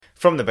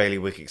From the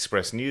Bailiwick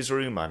Express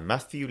newsroom, I'm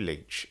Matthew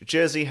Leach.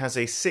 Jersey has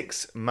a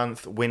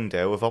 6-month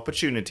window of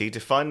opportunity to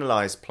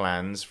finalise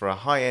plans for a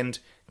high-end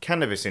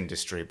cannabis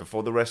industry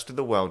before the rest of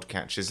the world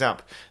catches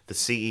up, the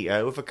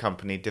CEO of a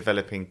company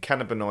developing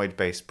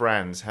cannabinoid-based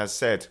brands has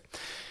said.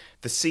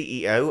 The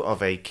CEO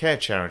of a care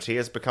charity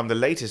has become the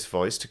latest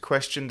voice to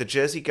question the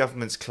Jersey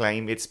government's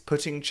claim it's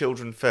putting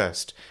children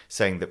first,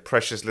 saying that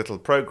precious little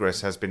progress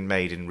has been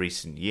made in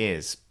recent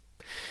years.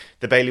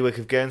 The Bailiwick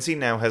of Guernsey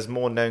now has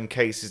more known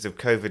cases of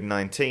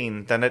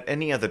COVID-19 than at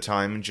any other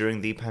time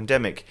during the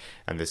pandemic,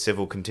 and the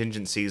Civil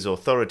Contingencies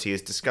Authority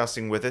is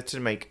discussing whether to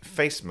make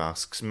face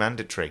masks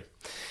mandatory.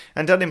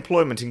 And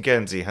unemployment in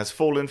Guernsey has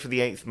fallen for the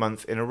 8th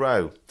month in a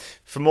row.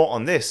 For more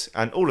on this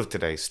and all of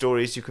today's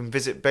stories, you can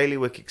visit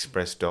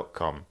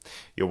bailiwickexpress.com.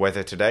 Your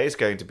weather today is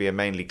going to be a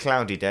mainly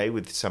cloudy day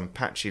with some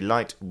patchy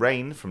light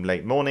rain from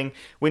late morning.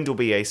 Wind will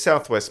be a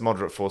southwest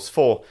moderate force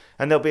 4,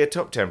 and there'll be a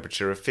top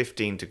temperature of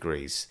 15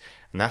 degrees.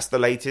 And that's the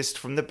latest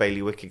from the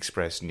Bailiwick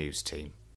Express news team.